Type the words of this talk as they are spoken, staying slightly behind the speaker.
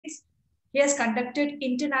He has conducted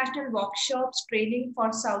international workshops, training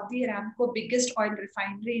for Saudi Aramco, biggest oil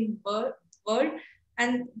refinery in world,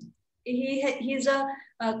 and he's a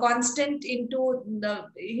constant into the.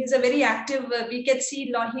 He's a very active. We can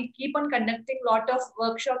see he keep on conducting lot of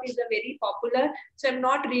workshops. He's a very popular. So I'm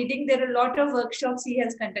not reading. There are a lot of workshops he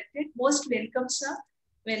has conducted. Most welcome, sir.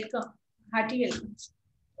 Welcome, hearty welcome.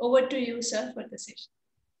 Over to you, sir, for the session.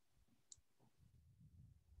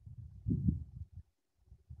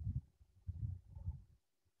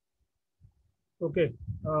 Okay,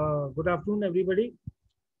 good afternoon, everybody.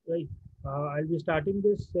 Right, I'll be starting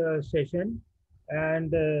this session,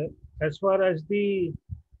 and as far as the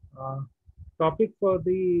topic for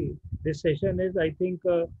this session is, I think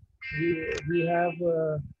we have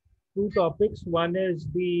two topics. One is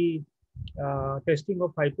the testing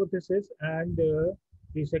of hypothesis, and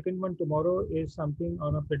the second one tomorrow is something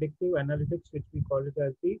on a predictive analytics, which we call it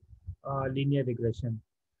as the linear regression.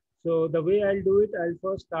 So the way I'll do it, I'll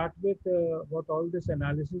first start with what all this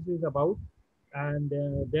analysis is about, and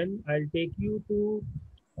then I'll take you to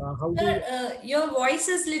how Sir, your voice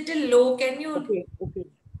is little low. Can you? Okay, okay.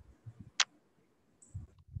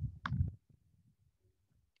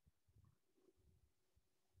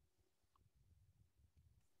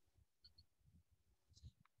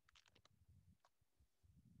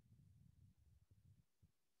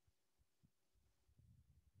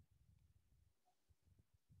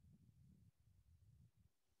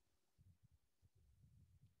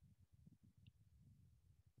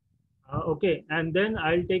 Okay, and then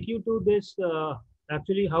I'll take you to this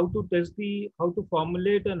actually how to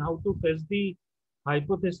formulate and how to test the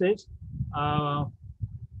hypothesis.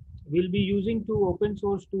 We'll be using two open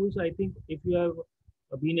source tools. I think if you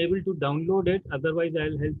have been able to download it, otherwise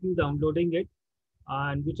I'll help you downloading it.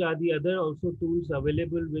 And which are the other also tools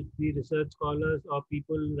available which the research scholars or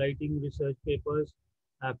people writing research papers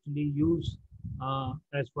actually use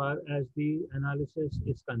as far as the analysis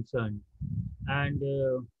is concerned. And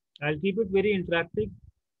I'll keep it very interactive.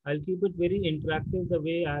 I'll keep it very interactive the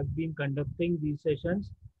way I've been conducting these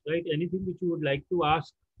sessions, right? Anything which you would like to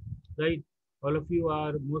ask, right? All of you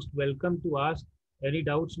are most welcome to ask any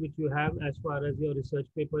doubts which you have as far as your research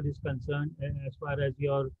paper is concerned, and as far as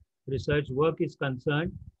your research work is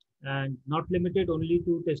concerned, and not limited only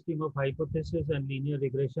to testing of hypothesis and linear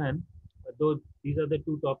regression, though these are the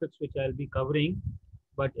two topics which I'll be covering.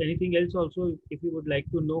 But anything else also, if you would like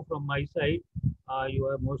to know from my side, you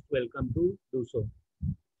are most welcome to do so.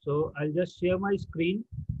 So I'll just share my screen.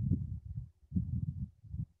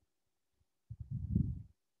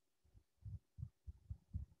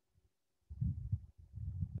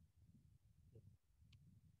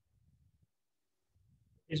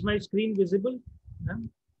 Is my screen visible?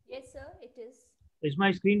 Yes, sir, it is. Is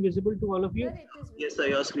my screen visible to all of you? Sir, it is visible. Yes, sir,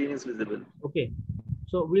 your screen is visible. Okay.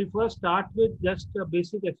 So we'll first start with just a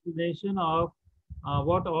basic explanation of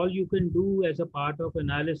what all you can do as a part of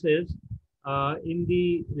analysis in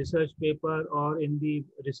the research paper or in the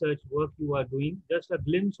research work you are doing. Just a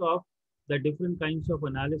glimpse of the different kinds of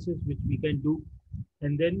analysis which we can do.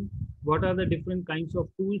 And then what are the different kinds of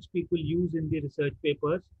tools people use in the research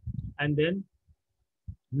papers. And then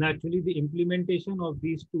naturally the implementation of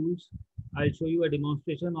these tools. I'll show you a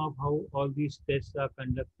demonstration of how all these tests are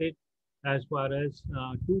conducted as far as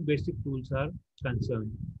two basic tools are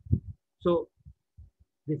concerned. So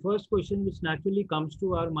the first question which naturally comes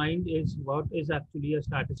to our mind is what is actually a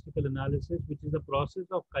statistical analysis, which is the process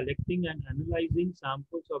of collecting and analyzing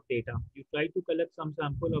samples of data. You try to collect some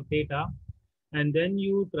sample of data and then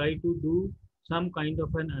you try to do some kind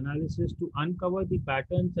of an analysis to uncover the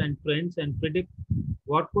patterns and trends and predict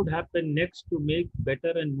what could happen next to make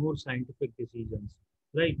better and more scientific decisions,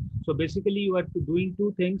 right? So basically you are doing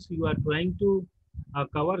two things. You are trying to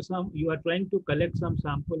collect some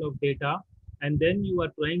sample of data, and then you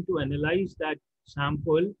are trying to analyze that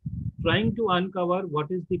sample, trying to uncover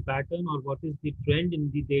what is the pattern or what is the trend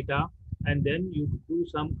in the data, and then you do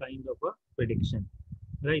some kind of a prediction,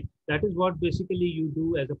 right? That is what basically you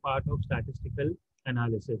do as a part of statistical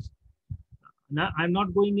analysis. Now, I'm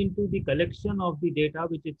not going into the collection of the data,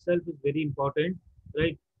 which itself is very important,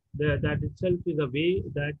 right? That itself is a way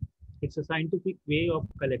that it's a scientific way of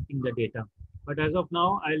collecting the data. But as of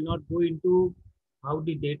now, I'll not go into how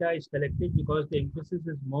the data is collected because the emphasis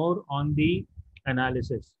is more on the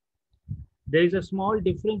analysis. There is a small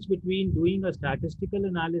difference between doing a statistical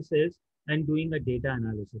analysis and doing a data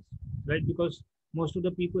analysis, right? Because most of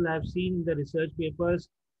the people I have seen in the research papers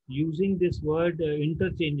using this word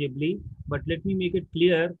interchangeably, but let me make it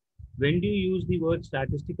clear, when do you use the word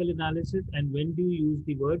statistical analysis and when do you use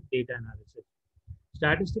the word data analysis?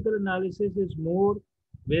 Statistical analysis is more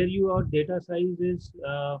where your data size is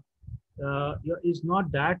is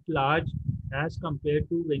not that large as compared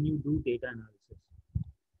to when you do data analysis.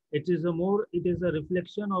 It is a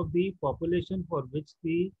reflection of the population for which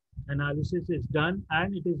the analysis is done,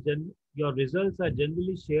 and your results are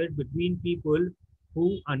generally shared between people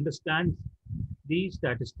who understand the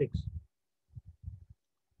statistics.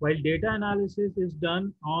 While data analysis is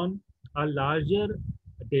done on a larger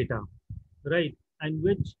data, right, and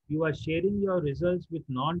which you are sharing your results with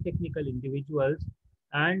non-technical individuals,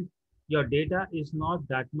 and your data is not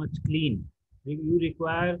that much clean. You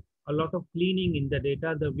require a lot of cleaning in the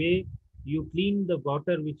data, the way you clean the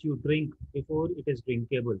water which you drink before it is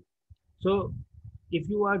drinkable. So if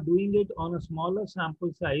you are doing it on a smaller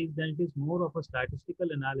sample size, then it is more of a statistical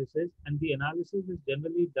analysis, and the analysis is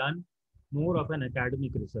generally done more of an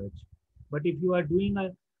academic research. But if you are doing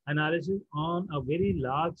an analysis on a very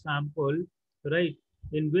large sample, right,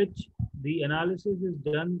 in which the analysis is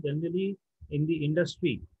done generally in the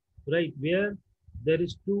industry, right, where there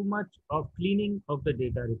is too much of cleaning of the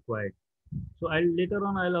data required. So later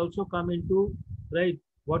on I'll also come into, right,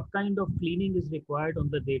 what kind of cleaning is required on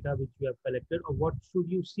the data which you have collected, or what should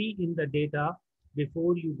you see in the data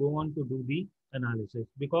before you go on to do the analysis.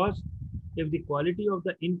 Because if the quality of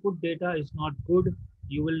the input data is not good,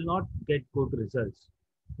 you will not get good results,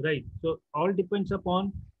 right? So all depends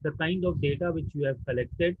upon the kind of data which you have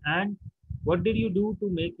collected and what did you do to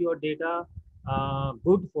make your data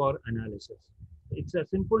good for analysis. It's a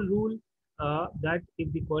simple rule that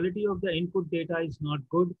if the quality of the input data is not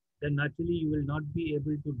good, then naturally you will not be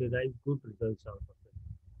able to derive good results out of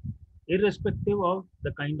it, irrespective of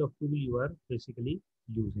the kind of tool you are basically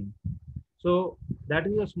using. So that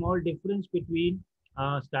is a small difference between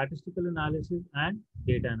statistical analysis and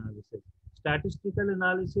data analysis. Statistical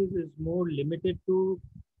analysis is more limited to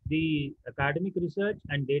the academic research,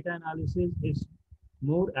 and data analysis is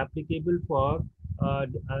more applicable for a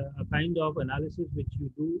kind of analysis which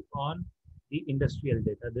you do on the industrial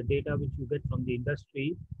data, the data which you get from the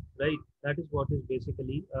industry, right? That is what is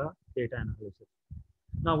basically a data analysis.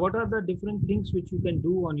 Now, what are the different things which you can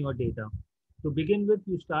do on your data? To begin with,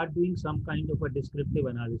 you start doing some kind of a descriptive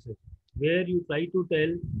analysis where you try to tell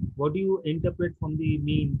what do you interpret from the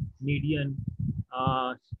mean, median,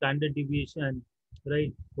 standard deviation,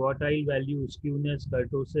 right? Quartile value, skewness,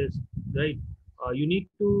 kurtosis, right? You need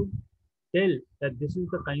to tell that this is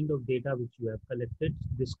the kind of data which you have collected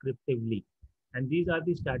descriptively. And these are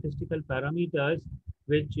the statistical parameters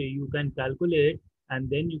which you can calculate, and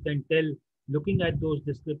then you can tell, looking at those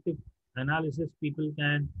descriptive analysis, people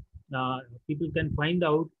can find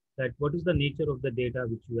out that what is the nature of the data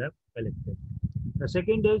which you have collected. The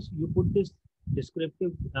second is you put this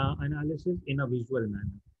descriptive analysis in a visual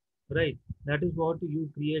manner, right? That is what you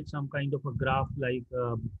create some kind of a graph like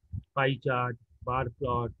pie chart, bar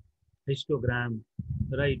plot, histogram,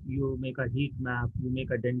 right? You make a heat map, you make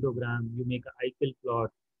a dendrogram, you make a ICTE plot,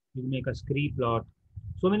 you make a scree plot.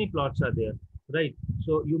 So many plots are there, right?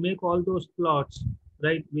 So you make all those plots,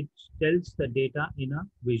 right, which tells the data in a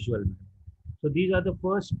visual manner. So these are the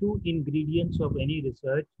first two ingredients of any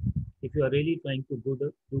research. If you are really trying to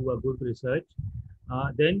do a good research,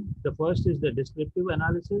 then the first is the descriptive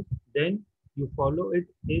analysis. Then you follow it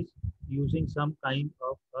is using some kind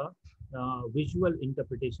of a visual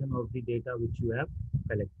interpretation of the data which you have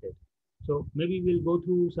collected. So maybe we'll go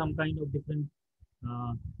through some kind of different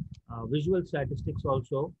visual statistics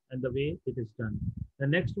also and the way it is done. The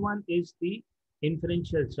next one is the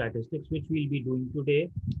inferential statistics, which we'll be doing today,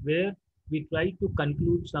 where we try to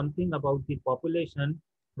conclude something about the population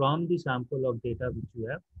from the sample of data which you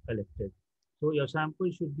have collected. So your sample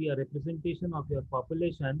should be a representation of your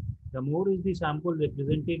population. The more is the sample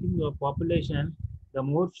representing your population, the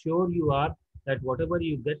more sure you are that whatever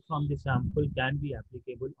you get from the sample can be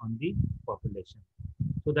applicable on the population.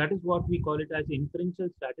 So that is what we call it as inferential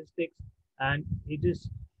statistics. And it is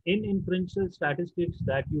in inferential statistics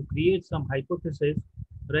that you create some hypothesis,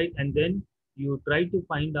 right? And then you try to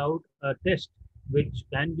find out a test which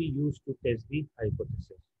can be used to test the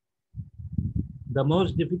hypothesis. The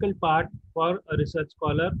most difficult part for a research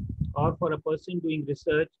scholar or for a person doing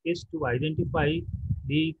research is to identify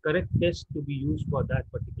the correct test to be used for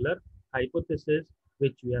that particular hypothesis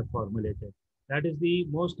which you have formulated. That is the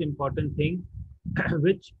most important thing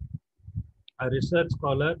which a research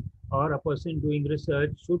scholar or a person doing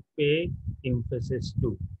research should pay emphasis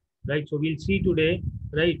to, right? So we'll see today,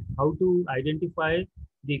 right, how to identify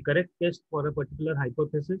the correct test for a particular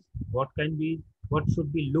hypothesis, what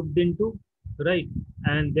should be looked into, right?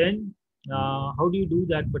 And then how do you do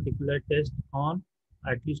that particular test on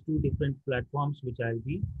at least two different platforms, which I'll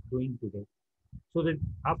be doing today. So that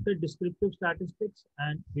after descriptive statistics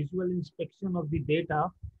and visual inspection of the data,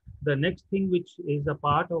 the next thing which is a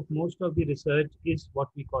part of most of the research is what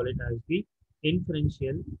we call it as the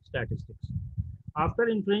inferential statistics. After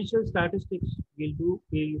inferential statistics,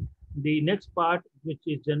 the next part, which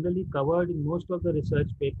is generally covered in most of the research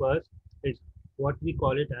papers, is what we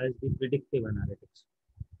call it as the predictive analytics,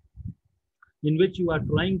 in which you are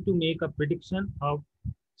trying to make a prediction of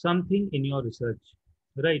something in your research,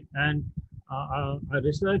 right? And a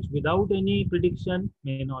research without any prediction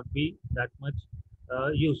may not be that much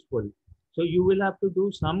useful. So you will have to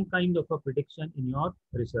do some kind of a prediction in your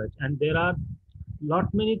research, and there are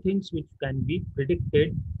lot many things which can be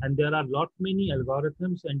predicted, and there are lot many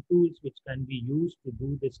algorithms and tools which can be used to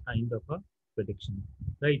do this kind of a prediction,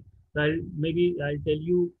 right? So I'll tell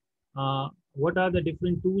you what are the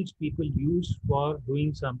different tools people use for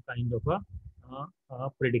doing some kind of a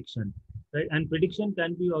prediction, right? And prediction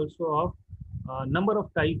can be also of number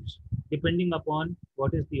of types depending upon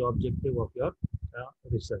what is the objective of your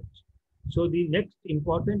research. So the next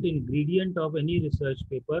important ingredient of any research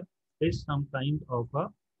paper is some kind of a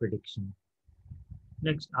prediction.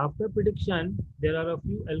 Next, after prediction, there are a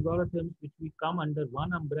few algorithms which we come under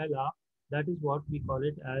one umbrella. That is what we call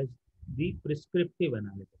it as the prescriptive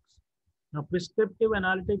analytics. Now, prescriptive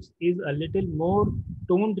analytics is a little more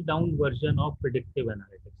toned down version of predictive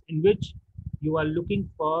analytics, in which you are looking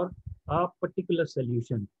for a particular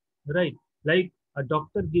solution, right? Like a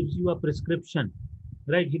doctor gives you a prescription,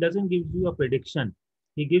 right? He doesn't give you a prediction.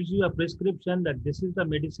 He gives you a prescription that this is the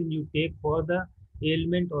medicine you take for the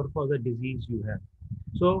ailment or for the disease you have.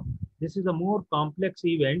 So this is a more complex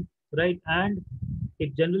event, right? And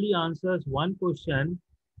it generally answers one question: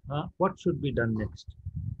 what should be done next?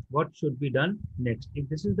 What should be done next? If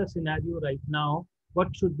this is the scenario right now,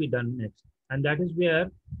 what should be done next? And that is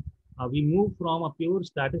where we move from a pure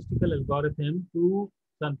statistical algorithm to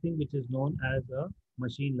something which is known as a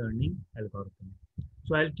machine learning algorithm.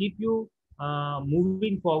 So I'll keep you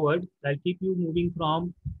moving forward. I'll keep you moving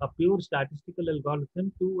from a pure statistical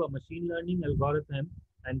algorithm to a machine learning algorithm,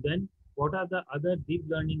 and then what are the other deep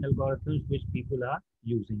learning algorithms which people are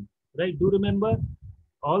using, right? Do remember,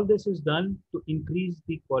 all this is done to increase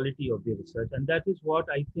the quality of the research, and that is what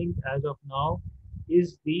I think as of now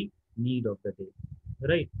is the need of the day,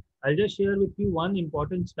 right? I'll just share with you one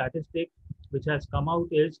important statistic which has come out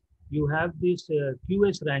is you have these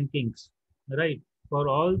QS rankings, right, for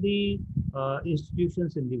all the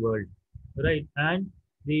institutions in the world, right? And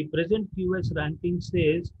the present QS ranking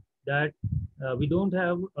says that we don't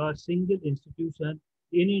have a single institution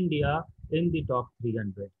in India in the top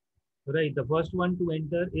 300, right? The first one to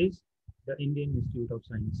enter is the Indian Institute of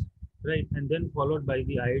Science, right? And then followed by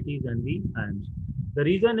the IITs and the IIMs. The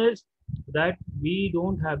reason is that we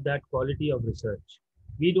don't have that quality of research.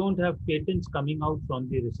 We don't have patents coming out from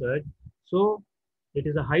the research. So it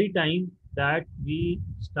is a high time that we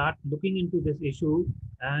start looking into this issue,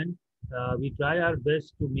 and we try our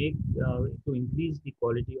best to make to increase the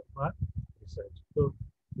quality of our research. So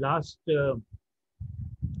last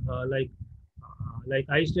like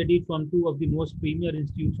I studied from two of the most premier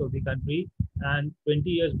institutes of the country, and 20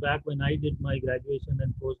 years back when I did my graduation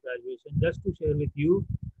and post-graduation, just to share with you,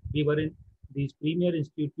 we were in these premier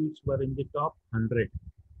institutes were in the top 100,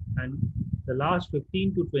 and the last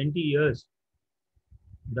 15 to 20 years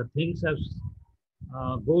the things have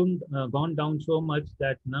gone down so much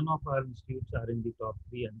that none of our institutes are in the top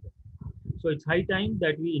 300. So it's high time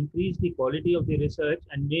that we increase the quality of the research,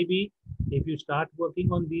 and maybe if you start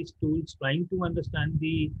working on these tools, trying to understand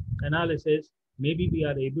the analysis, maybe we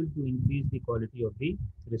are able to increase the quality of the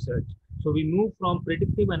research. So we move from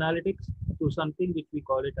predictive analytics to something which we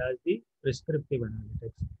call it as the prescriptive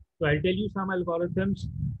analytics. So I'll tell you some algorithms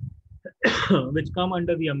which come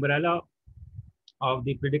under the umbrella of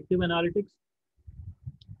the predictive analytics,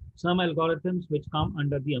 some algorithms which come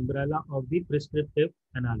under the umbrella of the prescriptive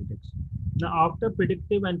analytics. Now, after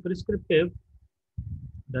predictive and prescriptive,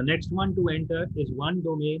 the next one to enter is one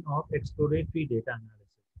domain of exploratory data analysis,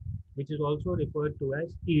 which is also referred to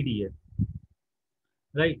as EDA,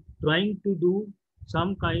 right? Trying to do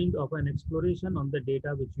some kind of an exploration on the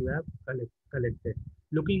data which you have collected,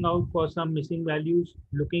 looking out for some missing values,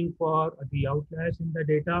 looking for the outliers in the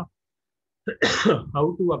data,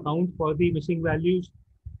 how to account for the missing values,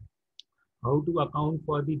 how to account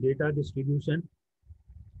for the data distribution,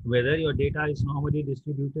 whether your data is normally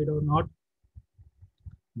distributed or not.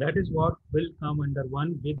 That is what will come under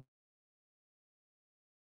one big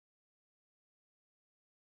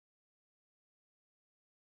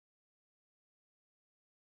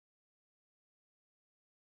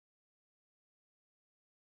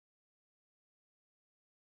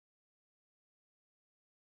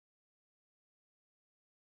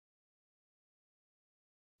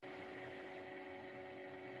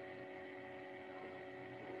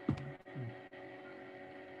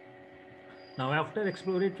Now, after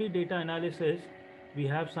exploratory data analysis, we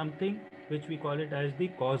have something which we call it as the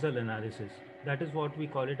causal analysis. That is what we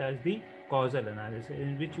call it as the causal analysis,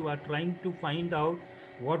 in which you are trying to find out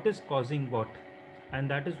what is causing what. And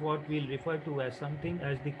that is what we'll refer to as something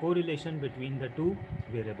as the correlation between the two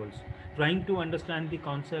variables. Trying to understand the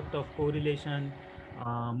concept of correlation,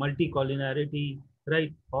 multicollinearity,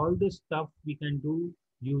 right? All this stuff we can do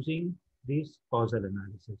using this causal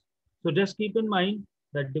analysis. So just keep in mind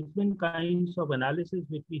that different kinds of analysis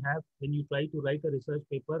which we have when you try to write a research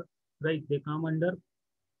paper, right? They come under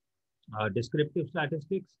descriptive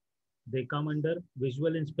statistics, they come under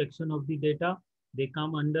visual inspection of the data, they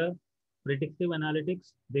come under predictive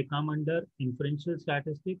analytics, they come under inferential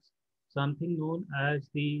statistics, something known as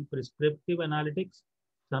the prescriptive analytics,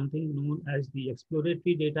 something known as the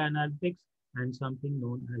exploratory data analytics, and something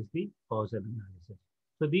known as the causal analysis.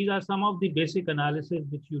 So these are some of the basic analysis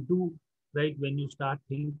which you do right when you start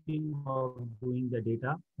thinking of doing the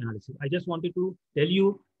data analysis. I just wanted to tell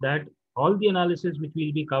you that all the analysis which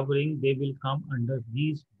we'll be covering, they will come under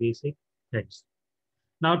these basic heads.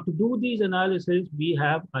 Now, to do these analysis, we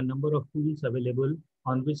have a number of tools available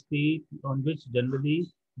on which generally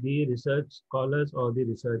the research scholars or the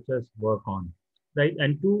researchers work on, right?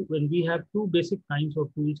 And when we have two basic kinds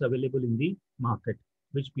of tools available in the market,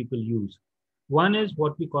 which people use. One is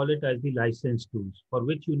what we call it as the license tools, for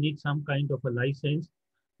which you need some kind of a license,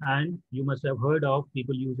 and you must have heard of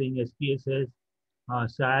people using SPSS,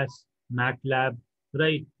 SAS, MATLAB,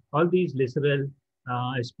 right? All these literal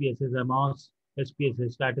SPSS, AMOS,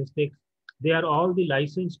 SPSS statistics, they are all the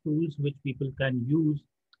license tools which people can use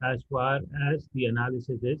as far as the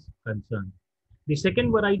analysis is concerned. The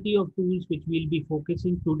second variety of tools which we'll be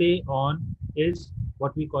focusing today on is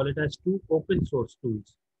what we call it as two open source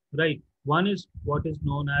tools, right? One is what is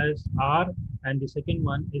known as R, and the second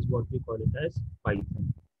one is what we call it as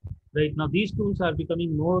Python. Right now, these tools are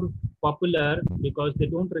becoming more popular because they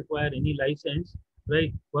don't require any license,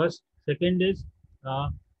 right? First, second is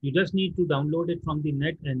you just need to download it from the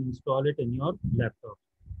net and install it in your laptop.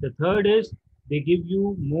 The third is they give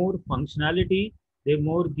you more functionality. They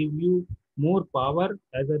give you more power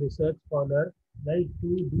as a research scholar, right,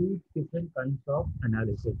 to do different kinds of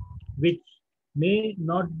analysis, which may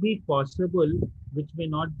not be possible,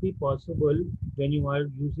 when you are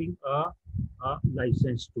using a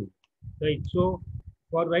license tool, right? So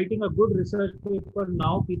for writing a good research paper,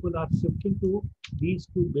 now people are shifting to these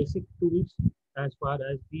two basic tools as far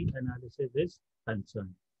as the analysis is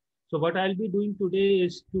concerned. So what I'll be doing today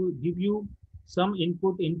is to give you some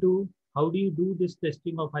input into how do you do this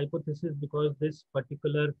testing of hypothesis, because this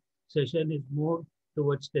particular session is more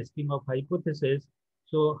towards testing of hypothesis.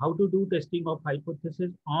 So how to do testing of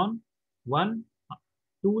hypothesis on one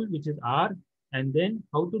tool, which is R, and then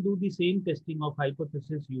how to do the same testing of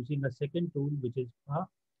hypothesis using a second tool,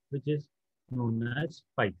 which is known as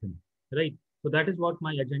Python, right? So that is what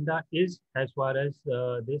my agenda is as far as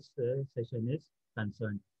this session is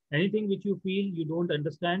concerned. Anything which you feel you don't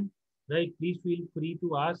understand, right? Please feel free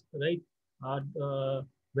to ask, right?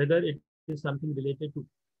 Whether it is something related to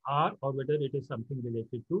R or whether it is something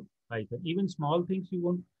related to Python. Even small things you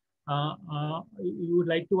would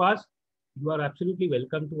like to ask, you are absolutely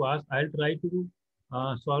welcome to ask. I'll try to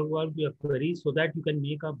solve all your queries so that you can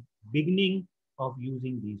make a beginning of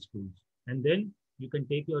using these tools. And then you can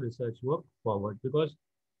take your research work forward, because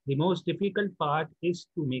the most difficult part is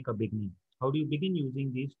to make a beginning. How do you begin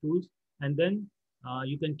using these tools? And then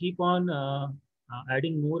you can keep on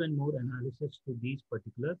adding more and more analysis to these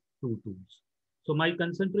particular two tools. So my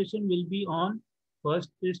concentration will be on, first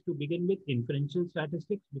is to begin with inferential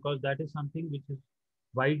statistics, because that is something which is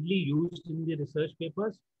widely used in the research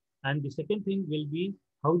papers. And the second thing will be,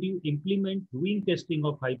 how do you implement doing testing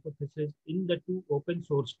of hypothesis in the two open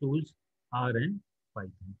source tools, R and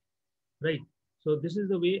Python, right? So this is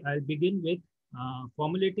the way I'll begin with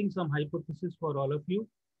formulating some hypothesis for all of you,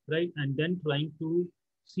 right? And then trying to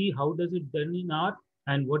see how does it done in R,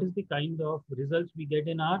 and what is the kind of results we get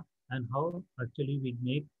in R, and how actually we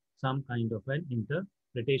make some kind of an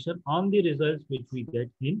interpretation on the results which we get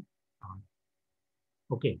in R.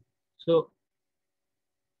 Okay, so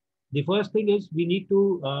the first thing is we need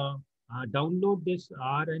to download this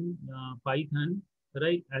R and Python,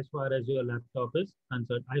 right, as far as your laptop is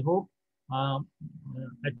concerned. I hope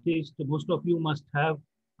at least most of you must have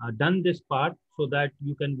done this part so that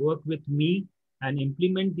you can work with me and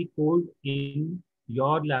implement the code in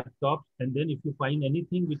your laptops. And then if you find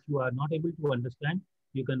anything which you are not able to understand,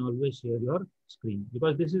 you can always share your screen,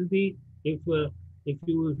 because this is the, if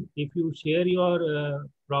you share your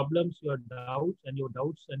problems, your doubts, and your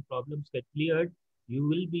doubts and problems get cleared, you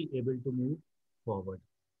will be able to move forward.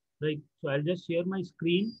 right? So I'll just share my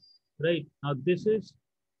screen, right? Now this is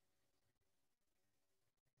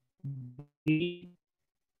the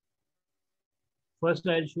first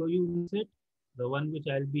I'll show you set, the one which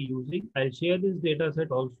I'll be using. I'll share this data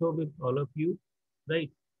set also with all of you, right?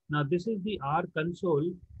 Now this is the R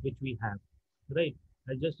console which we have, right?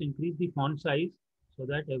 I'll just increase the font size so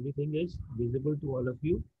that everything is visible to all of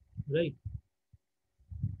you, right?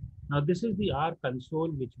 Now this is the R console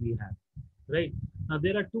which we have, right? Now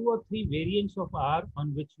there are 2 or 3 variants of R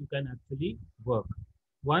on which you can actually work.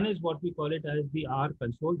 One is what we call it as the R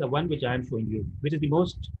console, the one which I am showing you, which is the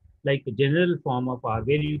most like general form of R,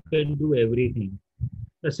 where you can do everything.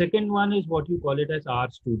 The second one is what you call it as R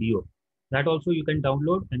Studio. That also you can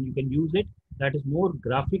download and you can use it. That is more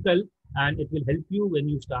graphical and it will help you when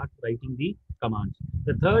you start writing the commands.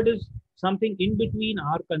 The third is something in between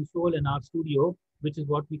R console and R Studio, which is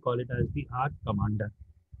what we call it as the R Commander.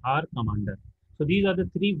 R Commander. So these are the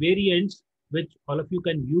 3 variants which all of you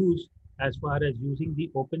can use as far as using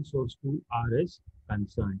the open source tool R is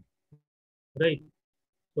concerned, right?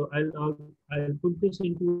 So I'll put this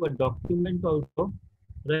into a document also,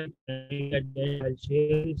 right? And I'll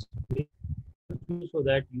share this with you so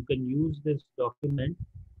that you can use this document,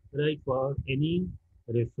 right, for any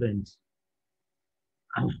reference.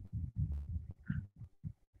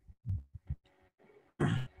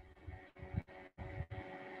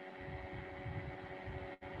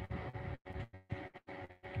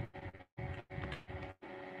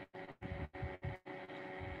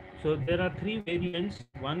 So there are 3 variants.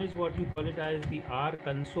 One is what you call it as the R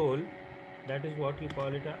console. That is what you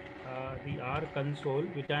call it, the R console,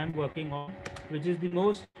 which I am working on, which is the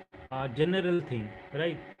most general thing,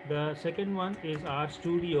 right? The second one is R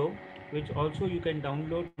Studio, which also you can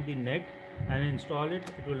download from the net and install it.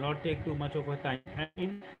 It will not take too much of a time. And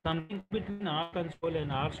in something between R console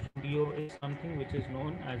and R Studio is something which is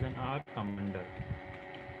known as an R Commander,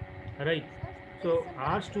 right? So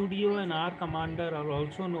R Studio and R Commander are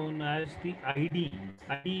also known as the IDE.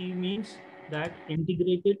 IDE means that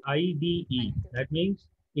integrated IDE. That means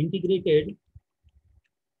integrated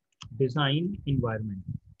design environment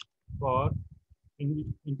for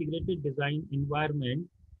integrated design environment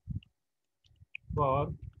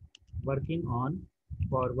for working on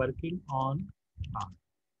R,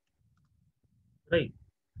 right?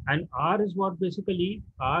 And R is what basically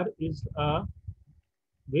R is a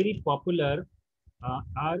very popular.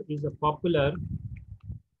 R is a popular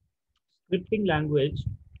scripting language,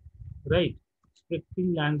 right?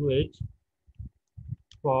 Scripting language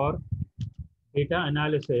for data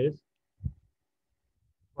analysis,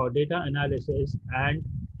 and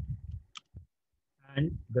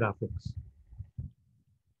graphics.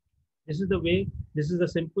 This is the way. This is the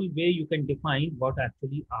simple way you can define what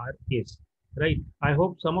actually R is, right? I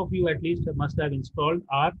hope some of you at least must have installed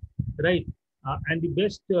R, right? And the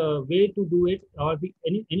best way to do it, or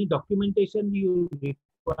any documentation you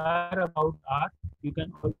require about R, you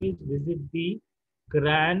can always visit the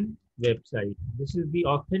CRAN website. This is the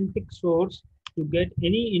authentic source to get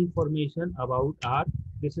any information about R.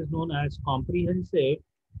 This is known as comprehensive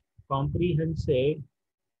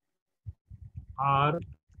R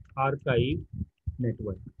archive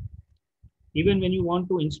network. Even when you want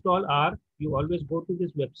to install R, you always go to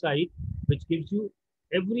this website, which gives you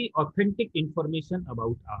every authentic information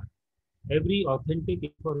about R. Every authentic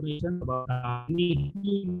information about R.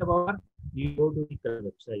 You go to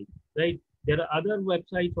the website, right? There are other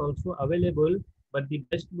websites also available, but the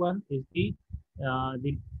best one is the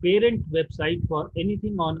parent website for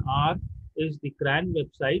anything on R is the CRAN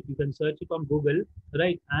website. You can search it on Google,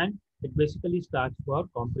 right? And it basically stands for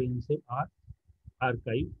Comprehensive R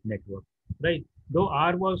Archive Network, right? Though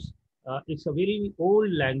R was it's a very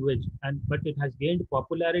old language, but it has gained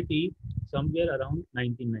popularity somewhere around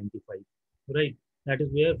 1995, right? That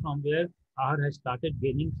is from where R has started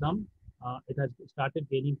gaining it has started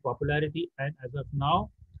gaining popularity, and as of now,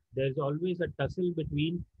 there is always a tussle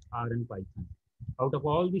between R and Python. Out of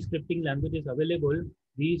all the scripting languages available,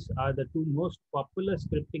 these are the 2 most popular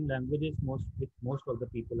scripting languages which most of the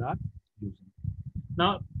people are using.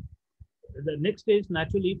 Now, the next is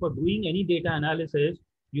naturally for doing any data analysis,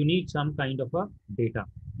 you need some kind of a data.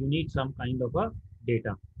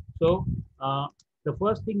 So the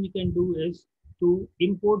first thing we can do is to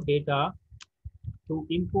import data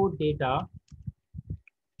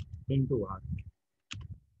into R,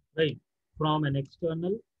 right? From an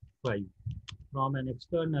external file.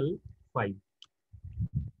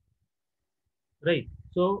 Right.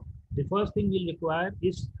 So the first thing we'll require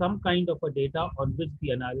is some kind of a data on which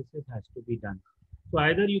the analysis has to be done. So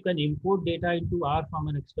either you can import data into R from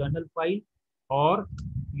an external file, or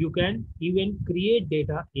you can even create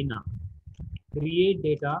data in R. Create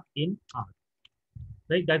data in R.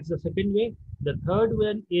 Right? That's the second way. The third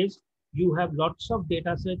one is you have lots of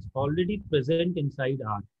data sets already present inside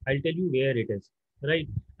R. I'll tell you where it is. Right?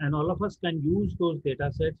 And all of us can use those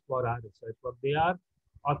data sets for our research work. They are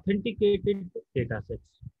authenticated data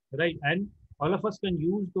sets. Right? And all of us can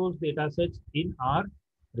use those data sets in our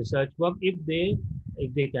research work if they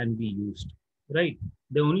can be used. Right?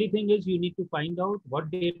 The only thing is you need to find out what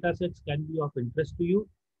data sets can be of interest to you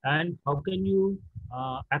and how can you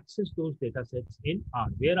access those data sets in R.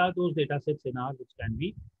 Where are those data sets in R which can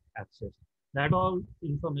be accessed? That all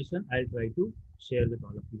information I'll try to share with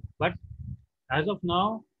all of you. But as of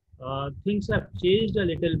now, things have changed a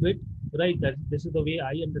little bit, right? That this is the way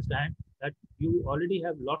I understand that you already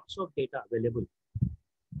have lots of data available.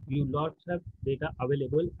 You lots of data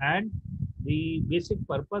available, and the basic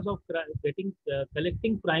purpose of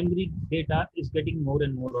collecting primary data is getting more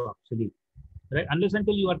and more obsolete. Right? Unless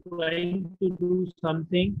until you are trying to do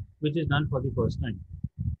something which is done for the first time,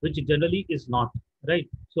 which generally is not, right?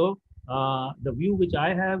 So the view which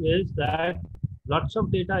I have is that lots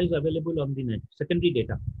of data is available on the net, secondary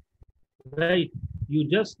data, right? You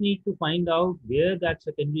just need to find out where that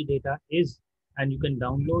secondary data is and you can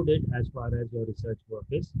download it as far as your research work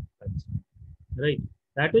is concerned, right?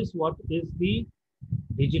 That is what is the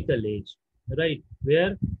digital age, right?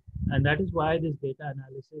 And that is why this data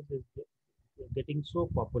analysis is getting so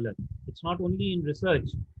popular. It's not only in research,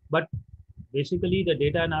 but basically the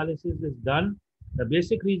data analysis is done. The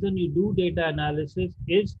basic reason you do data analysis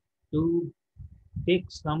is to take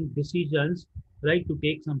some decisions, right? To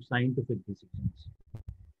take some scientific decisions,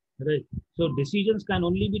 right? So decisions can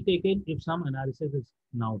only be taken if some analysis is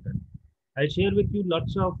now done. I'll share with you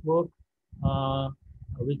lots of work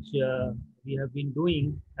which we have been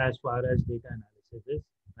doing as far as data analysis is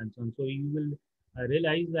concerned. So you will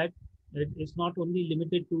realize that it's not only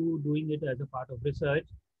limited to doing it as a part of research,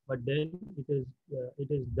 but then it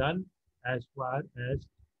is done as far as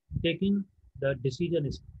taking the decision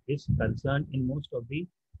is concerned in most of the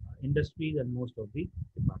industries and most of the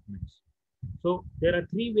departments. So there are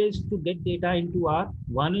three ways to get data into R.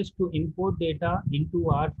 One is to import data into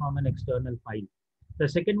R from an external file. The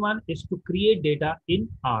second one is to create data in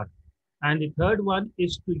R. And the third one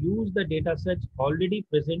is to use the data sets already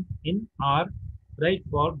present in R, right,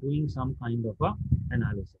 for doing some kind of a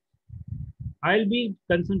analysis. I'll be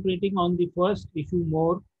concentrating on the first issue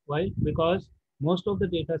more, why? Because most of the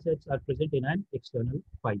data sets are present in an external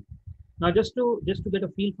file. Now, just to get a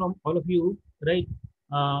feel from all of you, right?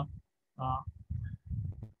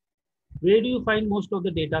 Where do you find most of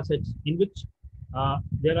the data sets in which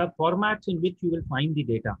there are formats in which you will find the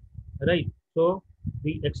data, right? So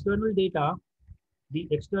the external data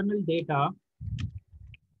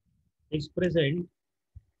is present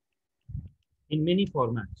in many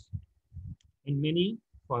formats,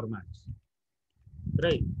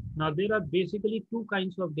 right? Now there are basically two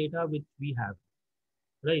kinds of data which we have,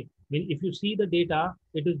 right? If you see the data,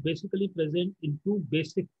 it is basically present in two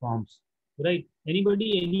basic forms, right?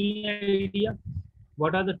 Anybody, any idea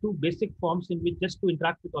what are the two basic forms in which, just to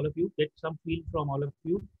interact with all of you, get some feel from all of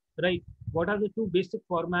you, right? What are the two basic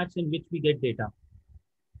formats in which we get data?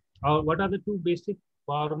 Or what are the two basic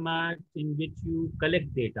formats in which you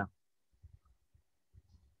collect data?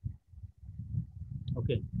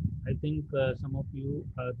 Okay, I think some of you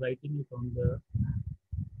are writing it on the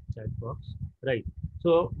chat box, right?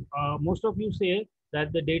 So most of you say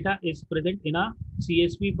that the data is present in a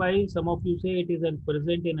CSV file. Some of you say it is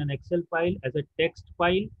present in an Excel file as a text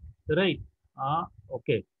file, right?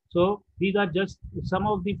 Okay, so these are just some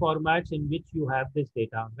of the formats in which you have this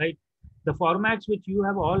data, right? The formats which you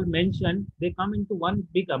have all mentioned, they come into one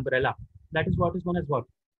big umbrella. That is what is known as what?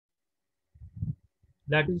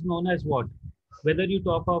 That is known as what? Whether you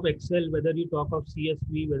talk of Excel, whether you talk of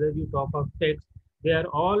CSV, whether you talk of text, they are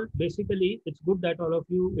all basically, it's good that all of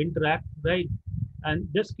you interact, right? And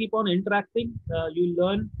just keep on interacting, you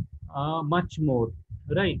learn much more,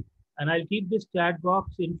 right? And I'll keep this chat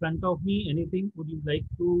box in front of me. Anything would you like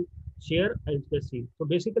to share? I'll just see. So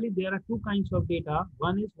basically there are two kinds of data.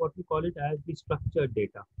 One is what we call it as the structured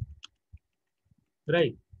data,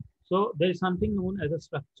 right? So there is something known as a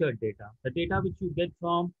structured data. The data which you get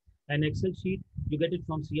from an Excel sheet, you get it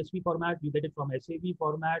from CSV format, you get it from SAV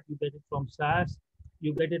format, you get it from SAS,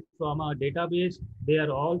 you get it from a database. They are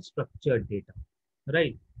all structured data,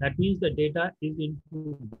 right? That means the data is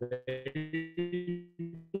into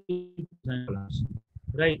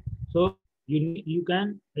right? So you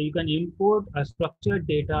can import a structured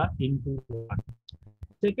data into one.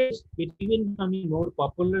 Second, which even becoming more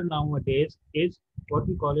popular nowadays, is what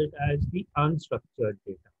we call it as the unstructured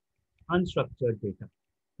data. Unstructured data,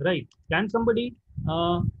 right?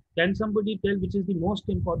 Uh, can somebody tell which is the most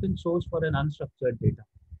important source for an unstructured data,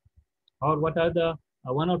 or what are the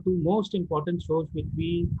one or two most important source which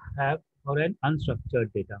we have for an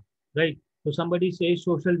unstructured data, right? So somebody says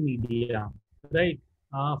social media, right?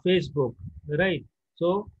 Facebook, right?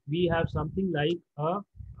 So we have something like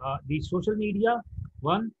the social media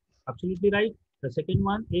one, absolutely right. The second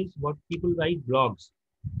one is what people write, blogs,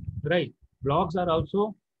 right? Blogs are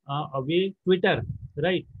also a way, Twitter,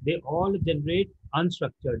 right? They all generate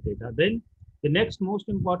unstructured data. Then the next most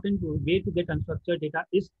important way to get unstructured data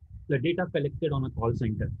is the data collected on a call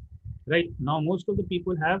center, right? Now, most of the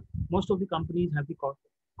companies have the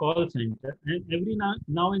call center, and every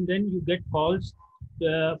now and then you get calls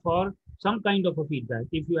for some kind of a feedback.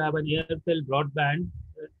 If you have an Airtel broadband,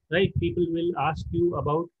 right, people will ask you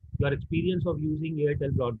about your experience of using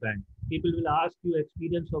Airtel broadband. People will ask you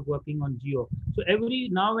experience of working on Geo. So every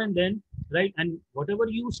now and then, right, and whatever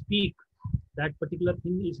you speak, that particular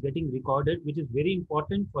thing is getting recorded, which is very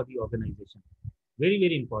important for the organization. Very,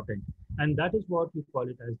 very important. And that is what we call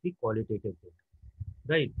it as the qualitative data,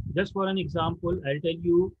 right? Just for an example, I'll tell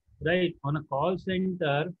you, right, on a call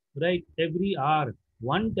center, right, every hour,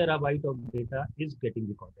 1 terabyte of data is getting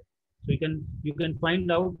recorded. So you can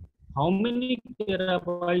find out how many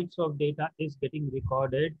terabytes of data is getting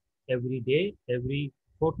recorded every day, every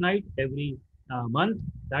fortnight, every month.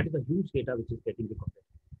 That is a huge data which is getting recorded.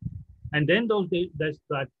 And then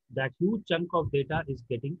that huge chunk of data is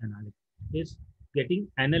getting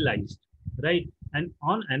analyzed, right? And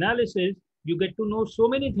on analysis, you get to know so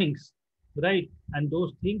many things, right? And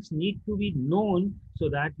those things need to be known so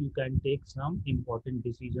that you can take some important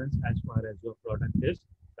decisions as far as your product is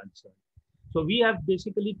concerned. So we have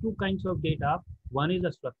basically two kinds of data. One is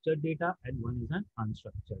a structured data and one is an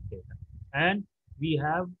unstructured data. And we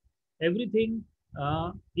have everything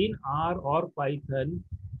in R or Python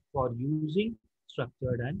for using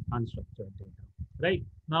structured and unstructured data, right?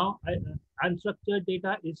 Now, unstructured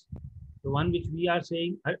data is the one which we are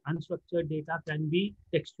saying. Unstructured data can be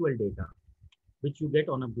textual data, which you get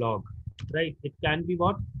on a blog, right? It can be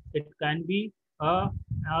what? It can be a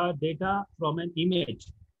data from an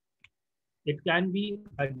image. It can be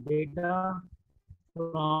a data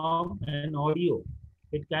from an audio.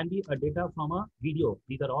 It can be a data from a video.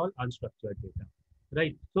 These are all unstructured data,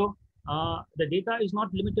 right? So the data is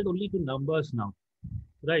not limited only to numbers now,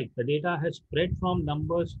 right? The data has spread from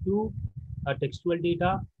numbers to a textual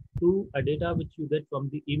data to a data which you get from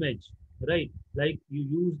the image, right? Like you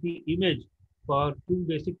use the image for two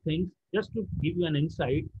basic things, just to give you an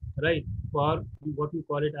insight, right? For what we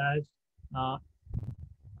call it as uh,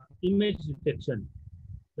 image detection,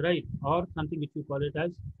 right? Or something which we call it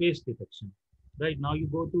as face detection, right? Now uh, you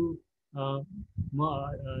go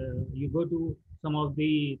to some of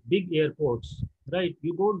the big airports, right?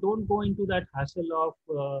 Don't go into that hassle of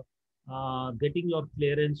getting your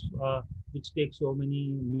clearance, which takes so many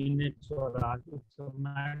minutes or hours. It's a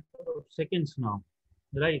matter of seconds now,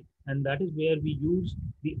 right? And that is where we use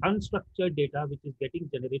the unstructured data, which is getting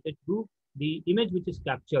generated through the image which is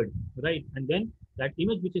captured, right? And then that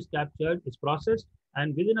image which is captured is processed,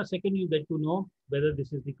 and within a second you get to know whether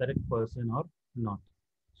this is the correct person or not.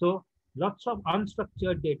 So lots of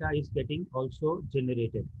unstructured data is getting also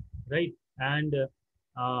generated, right? And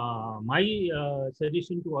my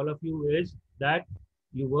suggestion to all of you is that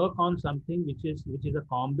you work on something which is a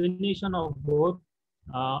combination of both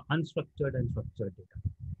unstructured and structured data,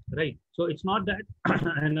 right? So it's not that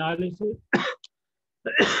analysis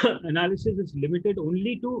analysis is limited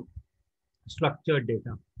only to structured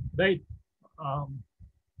data, right? Um,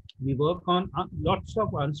 we work on lots of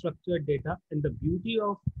unstructured data, and the beauty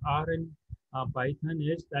of R and Python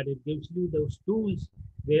is that it gives you those tools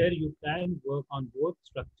where you can work on both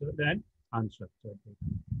structured and unstructured data.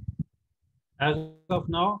 As of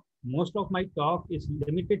now, most of my talk is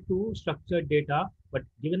limited to structured data, but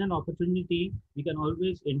given an opportunity, we can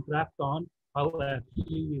always interact on how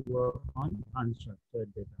actually we work on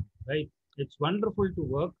unstructured data, right? It's wonderful to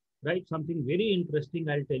work, right? Something very interesting,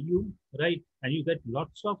 I'll tell you, right? And you get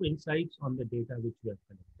lots of insights on the data which we have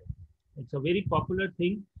collected. It's a very popular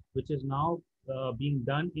thing, which is now being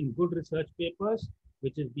done in good research papers,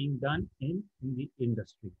 which is being done in the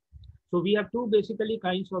industry. So we have two basically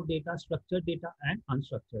kinds of data, structured data and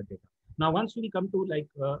unstructured data. Now, once we come to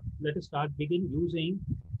let us begin using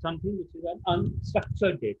something which is an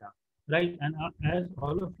unstructured data, right? And as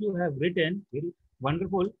all of you have written, very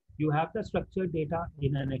wonderful, you have the structured data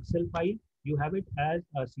in an Excel file. You have it as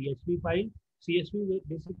a CSV file. CSV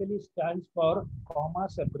basically stands for comma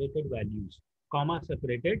separated values. Comma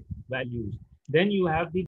separated values. Then you have the